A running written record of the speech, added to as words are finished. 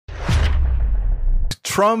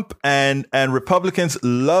Trump and Republicans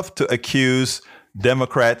love to accuse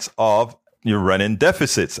Democrats of running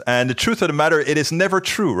deficits. And the truth of the matter, it is never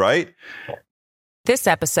true, right? This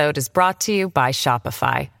episode is brought to you by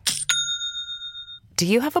Shopify. Do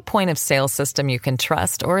you have a point of sale system you can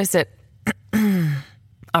trust, or is it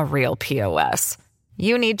a real POS?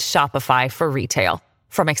 You need Shopify for retail.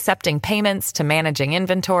 From accepting payments to managing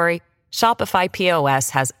inventory, Shopify POS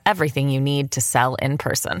has everything you need to sell in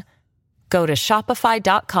person. Go to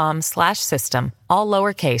shopify.com/system, all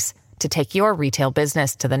lowercase, to take your retail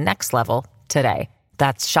business to the next level today.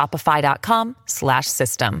 That's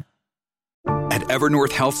shopify.com/system. At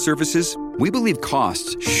Evernorth Health Services, we believe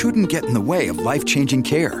costs shouldn't get in the way of life-changing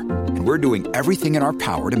care, and we're doing everything in our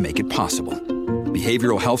power to make it possible.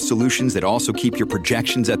 Behavioral health solutions that also keep your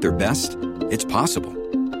projections at their best? It's possible.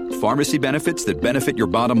 Pharmacy benefits that benefit your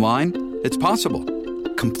bottom line? It's possible.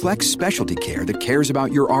 Complex specialty care that cares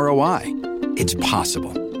about your ROI? It's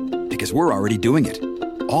possible. Because we're already doing it.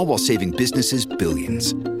 All while saving businesses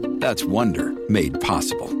billions. That's Wonder made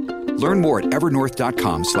possible. Learn more at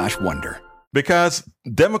evernorth.com/wonder. Because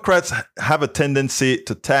Democrats have a tendency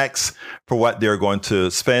to tax for what they're going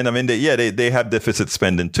to spend. I mean, they have deficit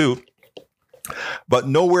spending too, but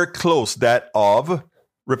nowhere close that of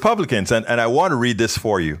Republicans. And I want to read this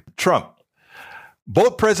for you. Trump.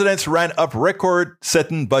 Both presidents ran up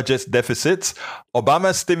record-setting budget deficits.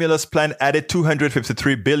 Obama's stimulus plan added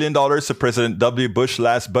 $253 billion to President W. Bush's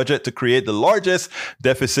last budget to create the largest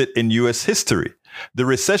deficit in U.S. history. The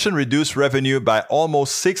recession reduced revenue by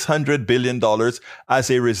almost $600 billion.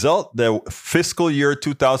 As a result, the fiscal year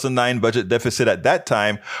 2009 budget deficit at that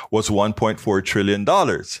time was $1.4 trillion.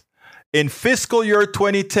 In fiscal year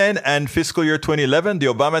 2010 and fiscal year 2011, the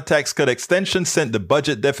Obama tax cut extension sent the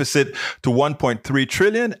budget deficit to $1.3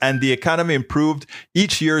 trillion, and the economy improved.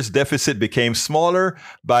 Each year's deficit became smaller.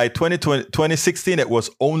 By 2016, it was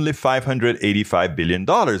only $585 billion.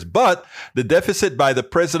 But the deficit by the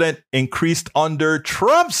president increased under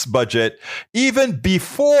Trump's budget even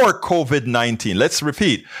before COVID-19. Let's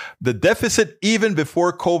repeat. The deficit even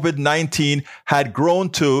before COVID-19 had grown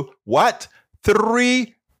to what?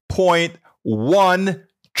 $3.1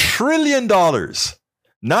 trillion.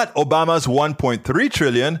 Not Obama's $1.3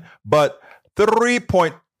 trillion, but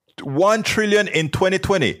 $3.1 trillion in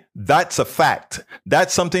 2020. That's a fact.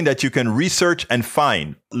 That's something that you can research and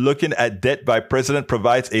find. Looking at debt by president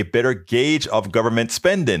provides a better gauge of government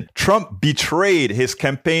spending. Trump betrayed his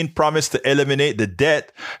campaign promise to eliminate the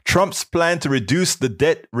debt. Trump's plan to reduce the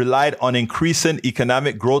debt relied on increasing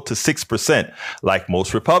economic growth to 6%. Like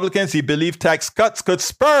most Republicans, he believed tax cuts could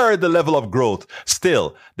spur the level of growth.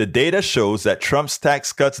 Still, the data shows that Trump's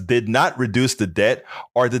tax cuts did not reduce the debt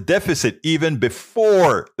or the deficit even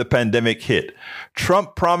before the pandemic hit.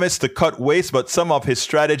 Trump promised to cut waste, but some of his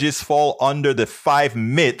strategies fall under the 5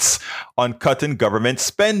 myths on cutting government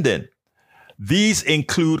spending. These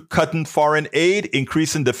include cutting foreign aid,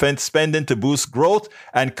 increasing defense spending to boost growth,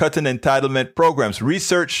 and cutting entitlement programs.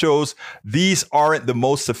 Research shows these aren't the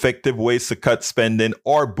most effective ways to cut spending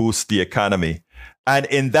or boost the economy. And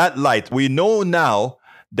in that light, we know now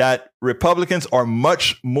that Republicans are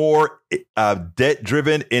much more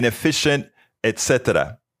debt-driven, inefficient,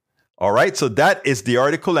 etc. All right, so that is the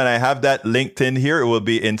article, and I have that linked in here. It will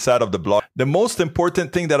be inside of the blog. The most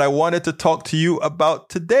important thing that I wanted to talk to you about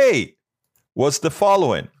today was the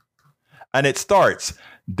following. And it starts,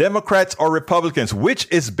 Democrats or Republicans, which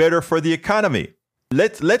is better for the economy?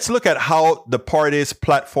 Let's look at how the parties'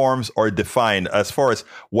 platforms are defined as far as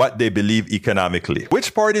what they believe economically.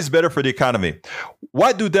 Which party is better for the economy?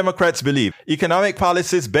 What do Democrats believe? Economic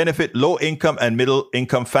policies benefit low-income and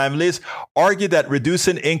middle-income families. Argue that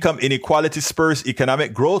reducing income inequality spurs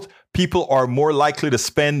economic growth. People are more likely to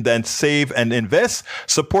spend than save and invest.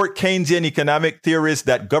 Support Keynesian economic theories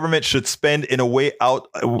that government should spend their way out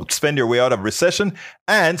of recession.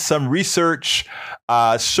 And some research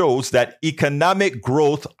shows that economic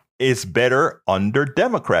growth is better under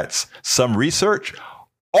Democrats. Some research,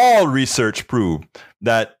 all research prove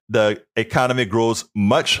that the economy grows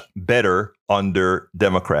much better under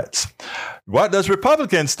Democrats. What does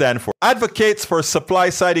Republicans stand for? Advocates for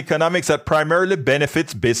supply-side economics that primarily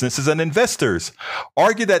benefits businesses and investors.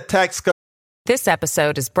 Argue that tax cuts. This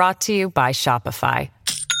episode is brought to you by Shopify.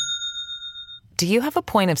 Do you have a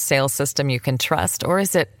point of sale system you can trust, or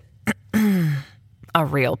is it a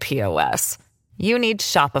real POS? You need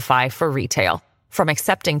Shopify for retail. From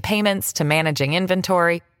accepting payments to managing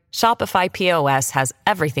inventory, Shopify POS has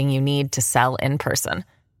everything you need to sell in person.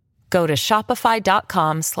 Go to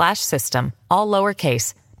shopify.com/system, all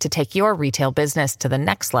lowercase, to take your retail business to the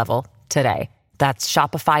next level today. That's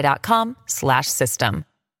shopify.com/system.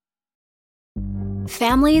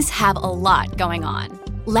 Families have a lot going on.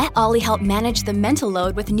 Let Ollie help manage the mental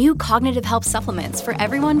load with new cognitive help supplements for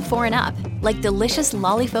everyone 4 and up, like delicious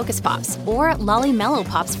Lolly Focus Pops or Lolly Mellow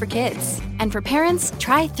Pops for kids. And for parents,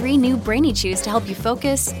 try 3 new Brainy Chews to help you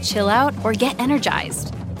focus, chill out, or get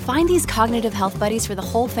energized. Find these cognitive health buddies for the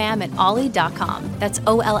whole fam at ollie.com. That's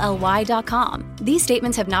OLLY.com. These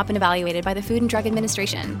statements have not been evaluated by the Food and Drug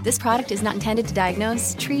Administration. This product is not intended to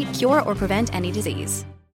diagnose, treat, cure, or prevent any disease.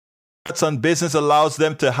 On business allows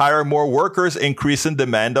them to hire more workers, increasing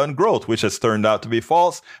demand on growth, which has turned out to be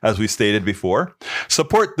false, as we stated before.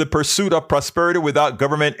 Support the pursuit of prosperity without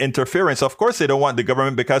government interference. Of course, they don't want the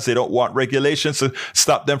government because they don't want regulations to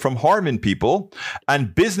stop them from harming people.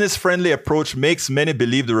 And business-friendly approach makes many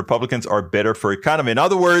believe the Republicans are better for economy. In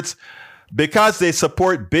other words, because they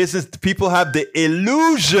support business, people have the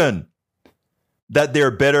illusion that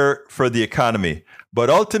they're better for the economy. But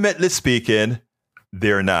ultimately speaking,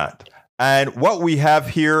 they're not. And what we have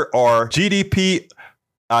here are GDP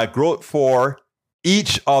growth for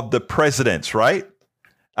each of the presidents, right?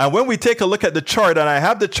 And when we take a look at the chart, and I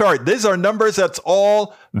have the chart, these are numbers that's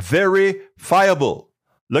all verifiable.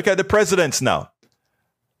 Look at the presidents now.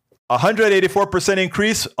 184%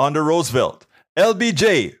 increase under Roosevelt.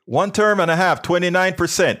 LBJ, 1 term and a half,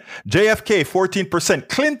 29%. JFK, 14%.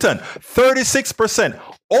 Clinton, 36%.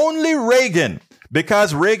 Only Reagan,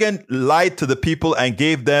 because Reagan lied to the people and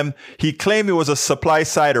gave them, he claimed he was a supply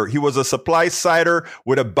sider. He was a supply sider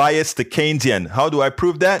with a bias to Keynesian. How do I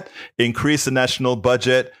prove that? Increase the national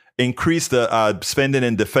budget, increase the spending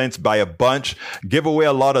in defense by a bunch, give away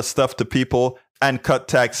a lot of stuff to people, and cut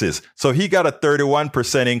taxes. So he got a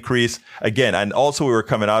 31% increase again. And also we were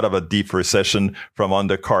coming out of a deep recession from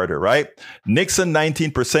under Carter, right? Nixon,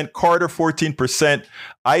 19%, Carter, 14%,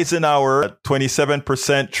 Eisenhower,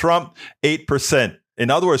 27%, Trump, 8%. In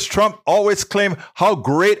other words, Trump always claimed how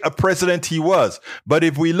great a president he was. But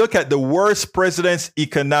if we look at the worst presidents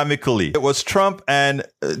economically, it was Trump and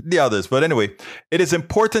the others. But anyway, it is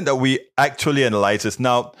important that we actually analyze this.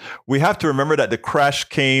 Now, we have to remember that the crash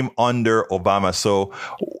came under Obama. So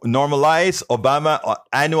normalized Obama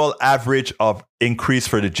annual average of increase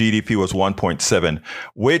for the GDP was 1.7,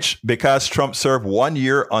 which because Trump served 1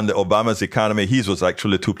 year on the Obama's economy, his was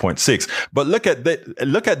actually 2.6. But look at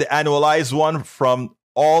the annualized one from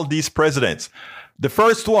all these presidents. The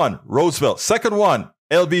first one, Roosevelt. Second one,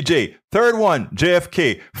 LBJ. Third one,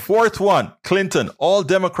 JFK. Fourth one, Clinton. All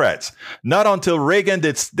Democrats. Not until Reagan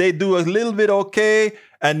did they do a little bit okay,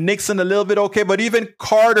 and Nixon a little bit okay, but even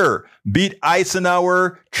Carter beat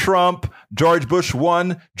Eisenhower, Trump, George Bush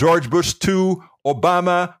 1, George Bush 2,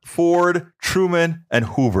 Obama, Ford, Truman, and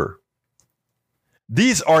Hoover.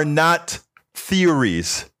 These are not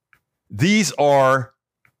theories. These are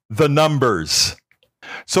the numbers.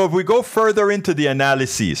 So if we go further into the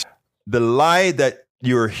analyses, the lie that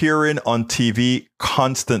you're hearing on TV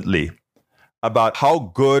constantly about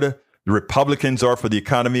how good the Republicans are for the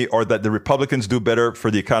economy, or that the Republicans do better for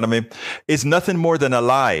the economy, is nothing more than a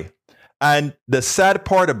lie. And the sad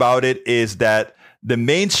part about it is that the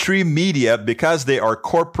mainstream media, because they are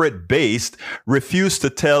corporate based, refuse to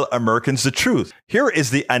tell Americans the truth. Here is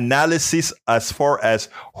the analysis as far as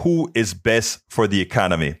who is best for the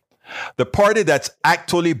economy. The party that's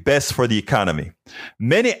actually best for the economy.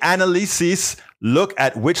 Many analyses look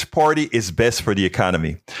at which party is best for the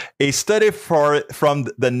economy. A study from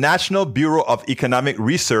the National Bureau of Economic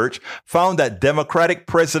Research found that Democratic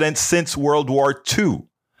presidents since World War II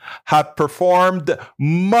have performed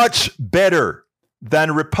much better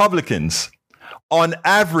than Republicans. On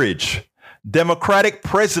average, Democratic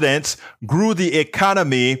presidents grew the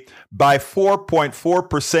economy by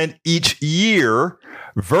 4.4% each year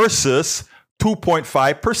versus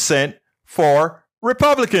 2.5% for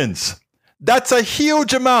Republicans. That's a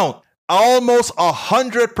huge amount, almost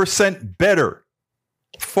 100% better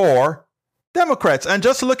for Democrats. And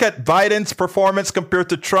just look at Biden's performance compared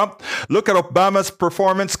to Trump. Look at Obama's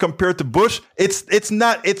performance compared to Bush. It's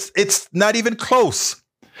not even close.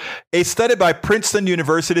 A study by Princeton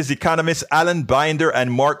University's economists Alan Binder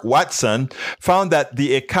and Mark Watson found that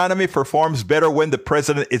the economy performs better when the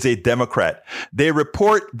president is a Democrat. They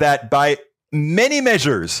report that by many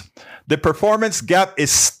measures, the performance gap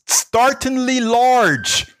is startlingly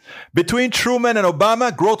large. Between Truman and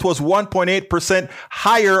Obama, growth was 1.8%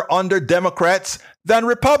 higher under Democrats than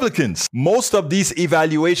Republicans. Most of these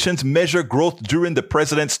evaluations measure growth during the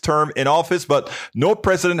president's term in office, but no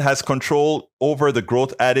president has control over the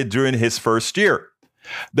growth added during his first year.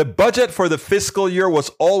 The budget for the fiscal year was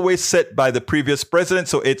always set by the previous president,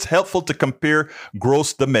 so it's helpful to compare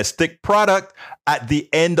gross domestic product at the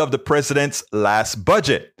end of the president's last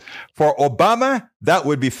budget. For Obama, that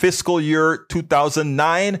would be fiscal year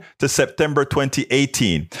 2009 to September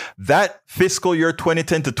 2018. That fiscal year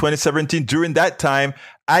 2010 to 2017, during that time,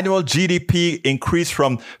 annual GDP increased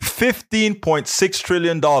from $15.6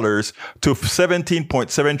 trillion to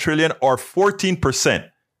 $17.7 trillion, or 14%.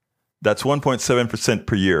 That's 1.7%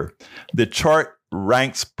 per year. The chart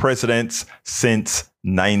ranks presidents since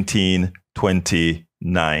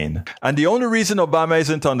 1929. And the only reason Obama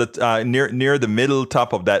isn't on the near the middle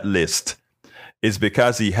top of that list is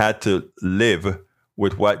because he had to live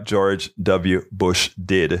with what George W. Bush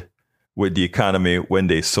did with the economy when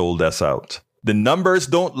they sold us out. The numbers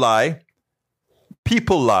don't lie.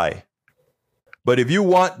 People lie. But if you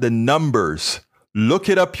want the numbers, look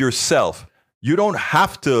it up yourself. You don't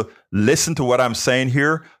have to listen to what I'm saying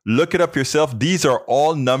here. Look it up yourself. These are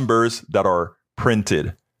all numbers that are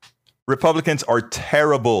printed. Republicans are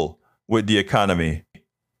terrible with the economy.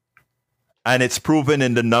 And it's proven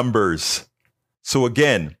in the numbers. So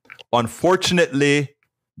again, unfortunately,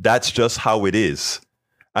 that's just how it is.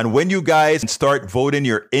 And when you guys start voting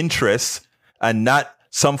your interests and not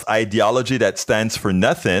some ideology that stands for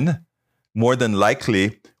nothing, more than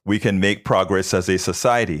likely, we can make progress as a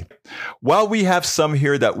society. While we have some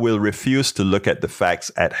here that will refuse to look at the facts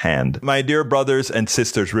at hand, my dear brothers and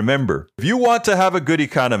sisters, remember, if you want to have a good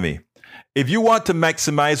economy, if you want to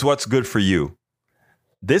maximize what's good for you,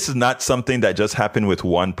 this is not something that just happened with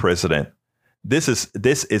one president. This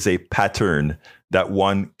is a pattern that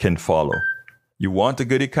one can follow. You want a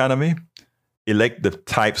good economy? Elect the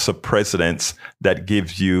types of presidents that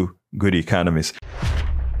gives you good economies.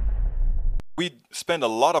 We spend a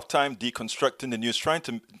lot of time deconstructing the news, trying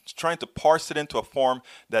to parse it into a form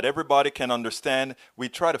that everybody can understand. We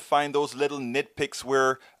try to find those little nitpicks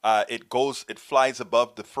where it flies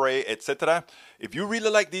above the fray, etc. If you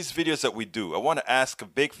really like these videos that we do, I want to ask a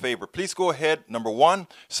big favor. Please go ahead, number one,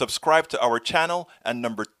 subscribe to our channel, and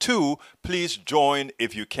number two, please join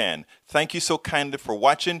if you can. Thank you so kindly for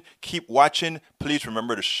watching. Keep watching. Please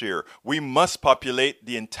remember to share. We must populate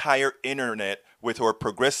the entire internet with our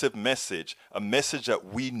progressive message, a message that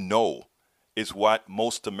we know is what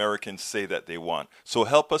most Americans say that they want. So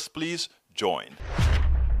help us, please join.